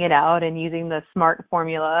spelling it out and using the SMART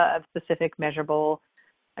formula of specific, measurable,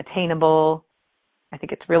 attainable, I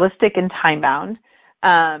think it's realistic and time-bound.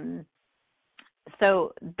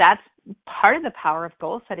 So that's part of the power of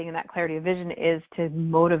goal setting, and that clarity of vision is to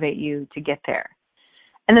motivate you to get there.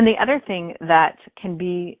 And then the other thing that can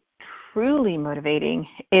be truly motivating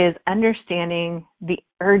is understanding the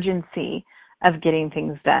urgency of getting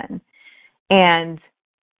things done. And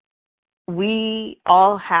we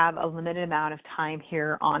all have a limited amount of time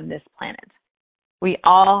here on this planet. We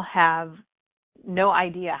all have no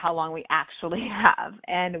idea how long we actually have,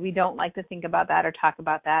 and we don't like to think about that or talk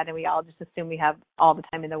about that, and we all just assume we have all the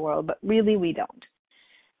time in the world, but really we don't.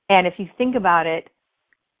 And if you think about it,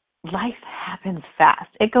 life happens fast.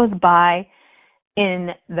 It goes by in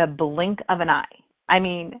the blink of an eye. I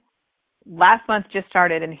mean, last month just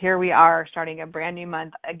started, and here we are starting a brand new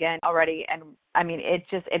month again already, and I mean, it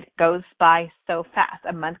goes by so fast.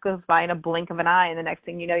 A month goes by in a blink of an eye, and the next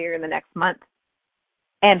thing you know, you're in the next month.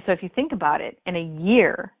 And so if you think about it, in a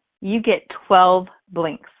year, you get 12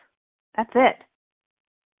 blinks. That's it.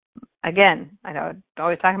 Again, I know I'm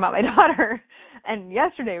always talking about my daughter. And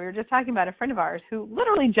yesterday we were just talking about a friend of ours who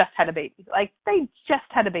literally just had a baby. Like, they just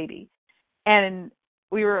had a baby. And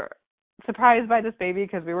we were surprised by this baby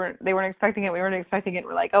because they weren't expecting it. We weren't expecting it.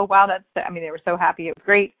 We're like, oh, wow, they were so happy. It was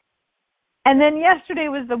great. And then yesterday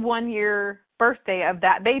was the 1-year birthday of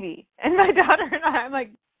that baby. And my daughter and I'm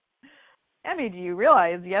like, Emmy, do you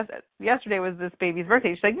realize yesterday was this baby's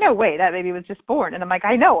birthday? She's like, no way, that baby was just born. And I'm like,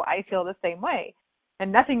 I know, I feel the same way.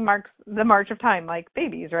 And nothing marks the march of time like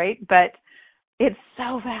babies, right? But it's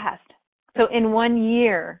so fast. So in 1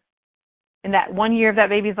 year, in that 1 year of that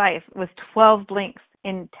baby's life was 12 blinks.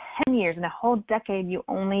 In 10 years, in a whole decade, you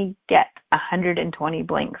only get 120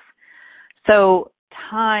 blinks. So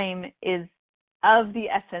time is of the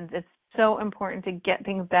essence. It's so important to get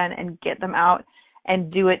things done and get them out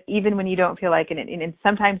and do it even when you don't feel like it. And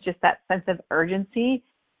sometimes just that sense of urgency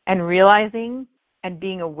and realizing and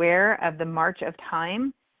being aware of the march of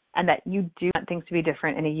time, and that you do want things to be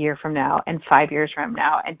different in a year from now and 5 years from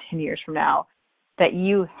now and 10 years from now, that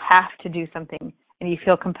you have to do something and you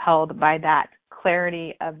feel compelled by that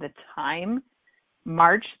clarity of the time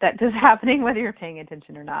march that is happening, whether you're paying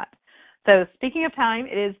attention or not. So speaking of time,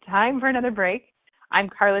 it is time for another break. I'm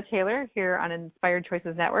Carla Taylor here on Inspired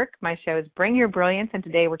Choices Network. My show is Bring Your Brilliance, and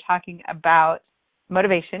today we're talking about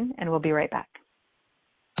motivation, and we'll be right back.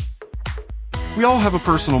 We all have a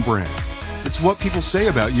personal brand. It's what people say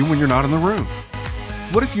about you when you're not in the room.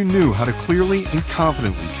 What if you knew how to clearly and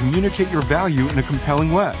confidently communicate your value in a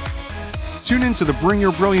compelling way? Tune in to the Bring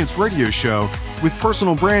Your Brilliance radio show with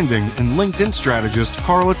personal branding and LinkedIn strategist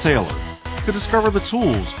Carla Taylor to discover the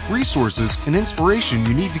tools, resources, and inspiration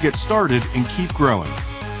you need to get started and keep growing.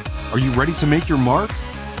 Are you ready to make your mark?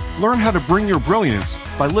 Learn how to bring your brilliance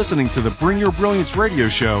by listening to the Bring Your Brilliance radio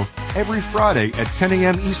show every Friday at 10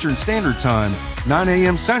 a.m. Eastern Standard Time, 9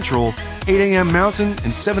 a.m. Central, 8 a.m. Mountain,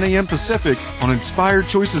 and 7 a.m. Pacific on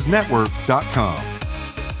InspiredChoicesNetwork.com.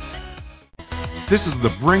 This is the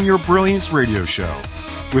Bring Your Brilliance radio show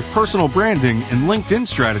with personal branding and LinkedIn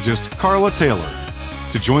strategist Carla Taylor.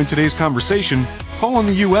 To join today's conversation, call in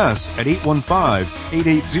the U.S. at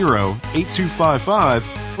 815-880-8255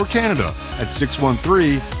 or Canada at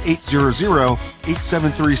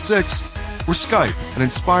 613-800-8736 or Skype at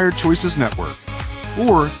Inspired Choices Network.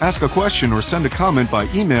 Or ask a question or send a comment by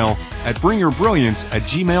email at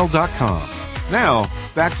bringyourbrilliance@gmail.com. Now,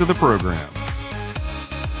 back to the program.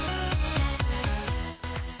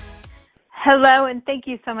 Hello, and thank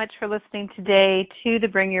you so much for listening today to the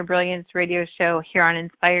Bring Your Brilliance radio show here on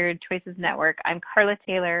Inspired Choices Network. I'm Carla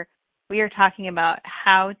Taylor. We are talking about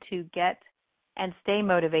how to get and stay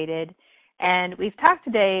motivated. And we've talked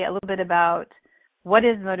today a little bit about what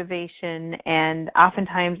is motivation, and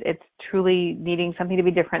oftentimes it's truly needing something to be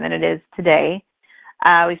different than it is today.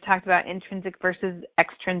 We've talked about intrinsic versus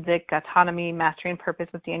extrinsic autonomy, mastering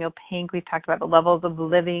purpose with Daniel Pink. We've talked about the levels of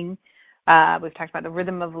living. We've talked about the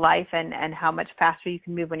rhythm of life and how much faster you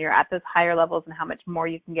can move when you're at those higher levels and how much more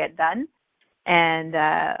you can get done. And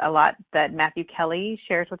a lot that Matthew Kelly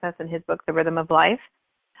shares with us in his book, The Rhythm of Life.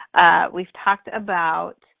 We've talked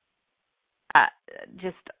about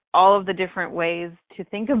just all of the different ways to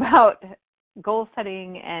think about goal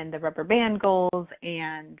setting and the rubber band goals.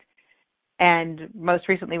 And most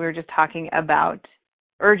recently, we were just talking about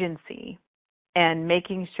urgency and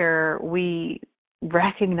making sure we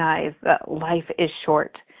recognize that life is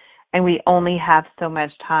short and we only have so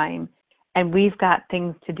much time and we've got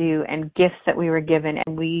things to do and gifts that we were given,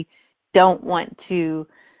 and we don't want to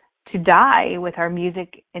die with our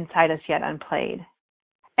music inside us yet unplayed.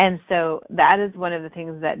 And so that is one of the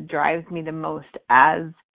things that drives me the most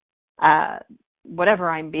as whatever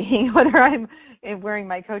I'm being, whether I'm wearing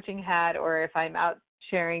my coaching hat or if I'm out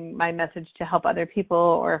sharing my message to help other people,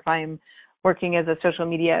 or if I'm working as a social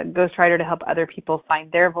media ghostwriter to help other people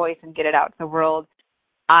find their voice and get it out to the world.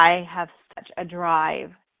 I have such a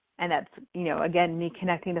drive, and that's, again, me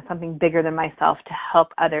connecting to something bigger than myself to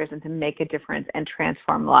help others and to make a difference and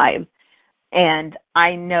transform lives. And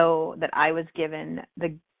I know that I was given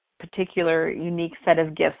the particular unique set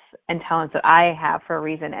of gifts and talents that I have for a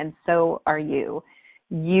reason, and so are you.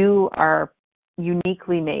 You are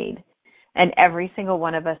uniquely made, and every single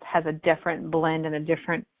one of us has a different blend and a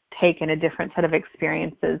different take and a different set of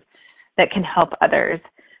experiences that can help others.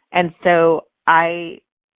 And so I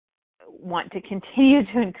want to continue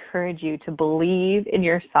to encourage you to believe in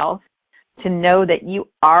yourself, to know that you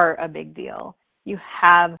are a big deal. You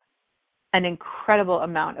have an incredible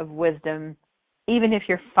amount of wisdom. Even if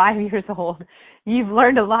you're 5 years old, you've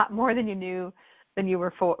learned a lot more than you knew when you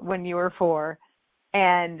were 4.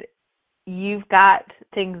 And you've got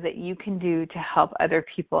things that you can do to help other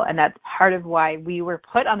people. And that's part of why we were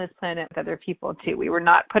put on this planet with other people too. We were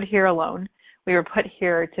not put here alone. We were put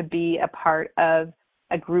here to be a part of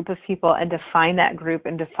a group of people and to find that group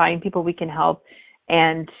and to find people we can help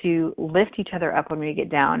and to lift each other up when we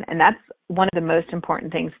get down. And that's one of the most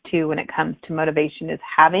important things too when it comes to motivation, is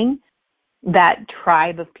having that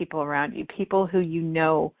tribe of people around you, people who you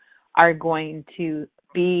know are going to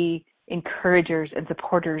be encouragers and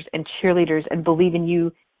supporters and cheerleaders and believe in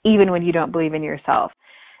you even when you don't believe in yourself.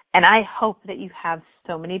 And I hope that you have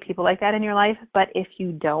so many people like that in your life, but if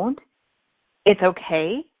you don't, it's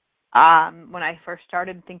okay. When I first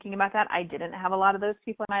started thinking about that, I didn't have a lot of those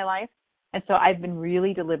people in my life. And so I've been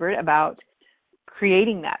really deliberate about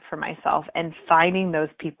creating that for myself and finding those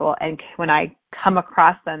people. And when I come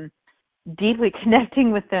across them, deeply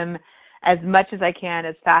connecting with them as much as I can,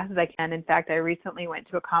 as fast as I can. In fact, I recently went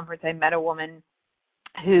to a conference. I met a woman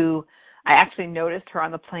who I actually noticed her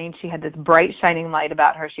on the plane. She had this bright, shining light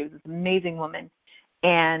about her. She was this amazing woman.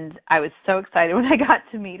 And I was so excited when I got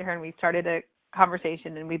to meet her, and we started a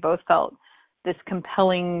conversation, and we both felt this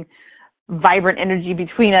compelling, vibrant energy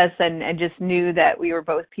between us, and just knew that we were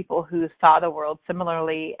both people who saw the world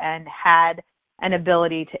similarly and had an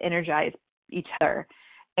ability to energize each other.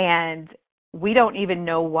 And we don't even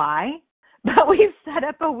know why, but we've set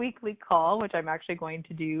up a weekly call, which I'm actually going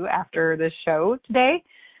to do after the show today,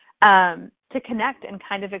 to connect and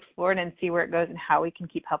kind of explore it and see where it goes and how we can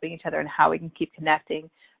keep helping each other and how we can keep connecting.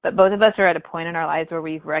 But both of us are at a point in our lives where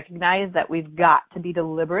we've recognized that we've got to be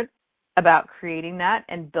deliberate about creating that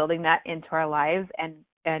and building that into our lives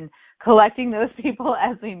and collecting those people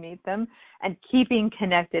as we meet them and keeping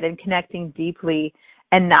connected and connecting deeply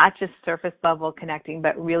and not just surface level connecting,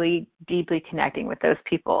 but really deeply connecting with those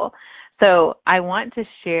people. So I want to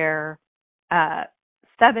share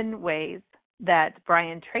 7 ways that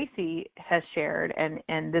Brian Tracy has shared,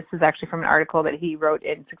 and this is actually from an article that he wrote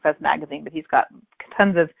in Success Magazine, but he's got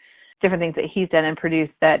tons of different things that he's done and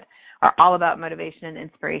produced that are all about motivation and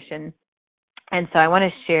inspiration. And so I want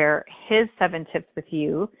to share his 7 tips with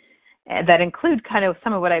you that include kind of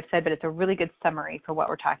some of what I've said, but it's a really good summary for what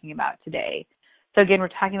we're talking about today. So again, we're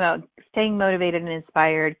talking about staying motivated and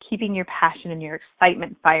inspired, keeping your passion and your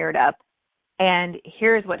excitement fired up. And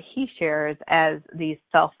here's what he shares as these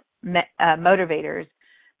self-motivators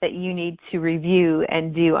that you need to review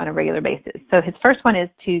and do on a regular basis. So his first one is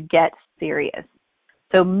to get serious.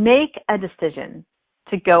 So make a decision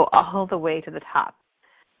to go all the way to the top.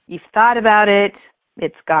 You've thought about it,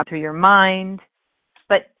 it's gone through your mind,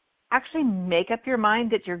 but actually make up your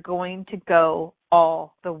mind that you're going to go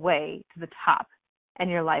all the way to the top and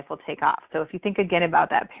your life will take off. So if you think again about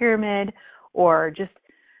that pyramid, or just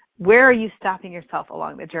where are you stopping yourself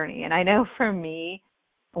along the journey? And I know for me,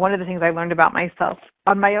 one of the things I learned about myself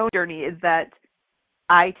on my own journey is that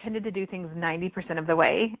I tended to do things 90% of the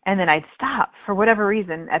way, and then I'd stop for whatever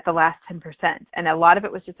reason at the last 10%. And a lot of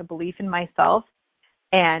it was just a belief in myself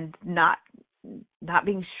and not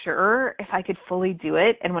being sure if I could fully do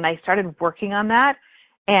it. And when I started working on that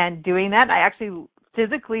and doing that, I actually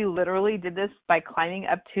physically, literally did this by climbing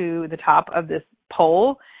up to the top of this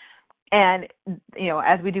pole. And, you know,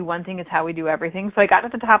 as we do one thing is how we do everything. So I got to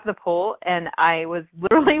the top of the pole and I was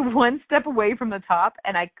literally one step away from the top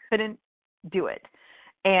and I couldn't do it.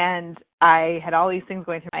 And I had all these things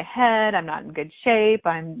going through my head. I'm not in good shape.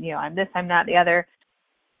 I'm this, I'm not the other.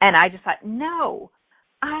 And I just thought, no,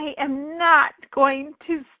 I am not going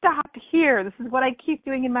to stop here. This is what I keep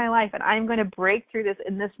doing in my life. And I'm going to break through this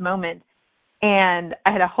in this moment. And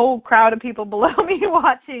I had a whole crowd of people below me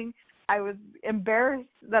watching. I was embarrassed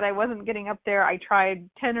that I wasn't getting up there. I tried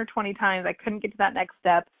 10 or 20 times. I couldn't get to that next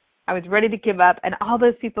step. I was ready to give up. And all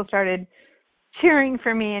those people started cheering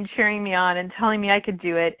for me and cheering me on and telling me I could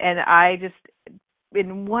do it. And I just,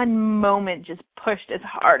 in one moment, just pushed as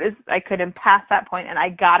hard as I could and past that point, and I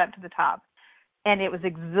got up to the top. And it was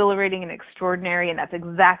exhilarating and extraordinary, and that's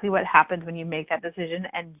exactly what happens when you make that decision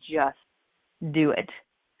and just do it.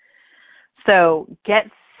 So get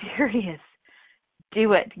serious.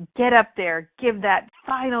 Do it. Get up there. Give that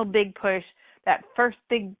final big push, that first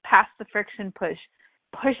big past the friction push.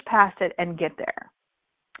 Push past it and get there.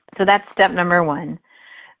 So that's step number 1.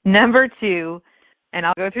 Number 2, and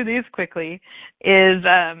I'll go through these quickly, is,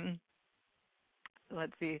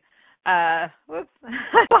 let's see. Whoops,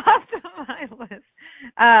 I lost my list.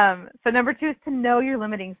 So number 2 is to know your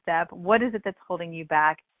limiting step. What is it that's holding you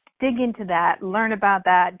back? Dig into that, learn about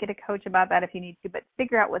that, get a coach about that if you need to, but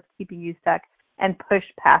figure out what's keeping you stuck and push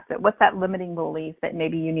past it. What's that limiting belief that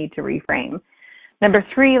maybe you need to reframe? Number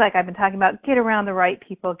 3, like I've been talking about, get around the right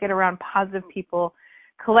people, get around positive people,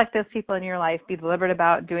 collect those people in your life, be deliberate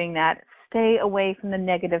about doing that. Stay away from the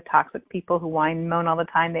negative, toxic people who whine and moan all the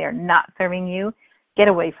time. They are not serving you. Get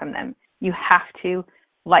away from them. You have to.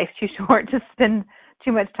 Life's too short to spend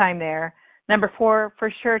too much time there. Number 4,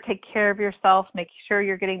 for sure, take care of yourself. Make sure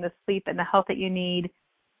you're getting the sleep and the health that you need.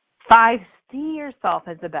 5, see yourself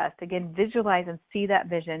as the best. Again, visualize and see that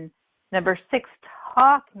vision. Number 6,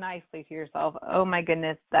 talk nicely to yourself. Oh my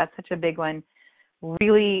goodness, that's such a big one.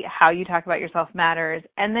 Really, how you talk about yourself matters.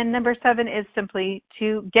 And then number 7 is simply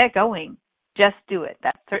to get going. Just do it.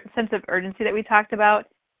 That certain sense of urgency that we talked about.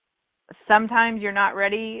 Sometimes you're not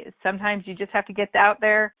ready. Sometimes you just have to get out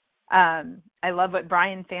there. I love what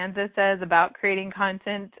Brian Fanza says about creating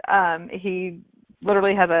content. He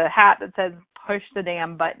literally has a hat that says, push the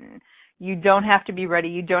damn button. You don't have to be ready.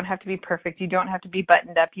 You don't have to be perfect. You don't have to be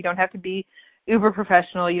buttoned up. You don't have to be uber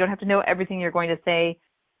professional. You don't have to know everything you're going to say.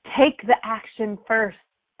 Take the action first,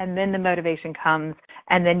 and then the motivation comes.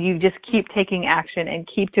 And then you just keep taking action and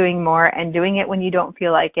keep doing more and doing it when you don't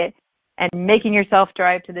feel like it, and making yourself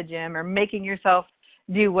drive to the gym or making yourself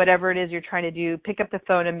do whatever it is you're trying to do. Pick up the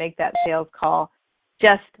phone and make that sales call.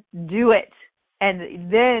 Just do it.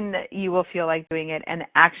 And then you will feel like doing it, and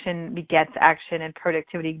action begets action, and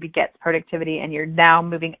productivity begets productivity, and you're now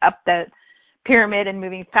moving up the pyramid and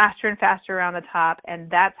moving faster and faster around the top, and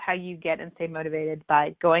that's how you get and stay motivated,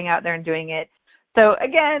 by going out there and doing it. So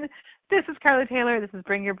again, this is Carla Taylor. This is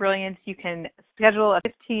Bring Your Brilliance. You can schedule a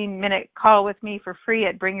 15-minute call with me for free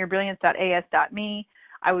at bringyourbrilliance.as.me.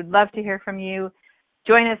 I would love to hear from you.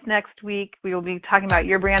 Join us next week. We will be talking about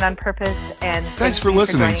your brand on purpose. And thanks for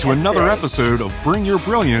listening to another episode of Bring Your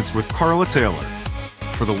Brilliance with Carla Taylor.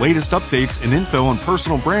 For the latest updates and info on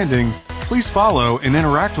personal branding, please follow and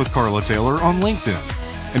interact with Carla Taylor on LinkedIn.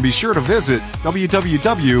 And be sure to visit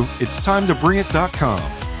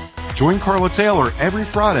www.itstimetoBringIt.com. Join Carla Taylor every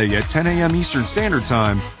Friday at 10 a.m. Eastern Standard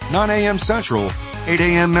Time, 9 a.m. Central, 8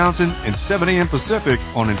 a.m. Mountain, and 7 a.m. Pacific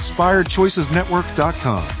on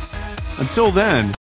InspiredChoicesNetwork.com. Until then,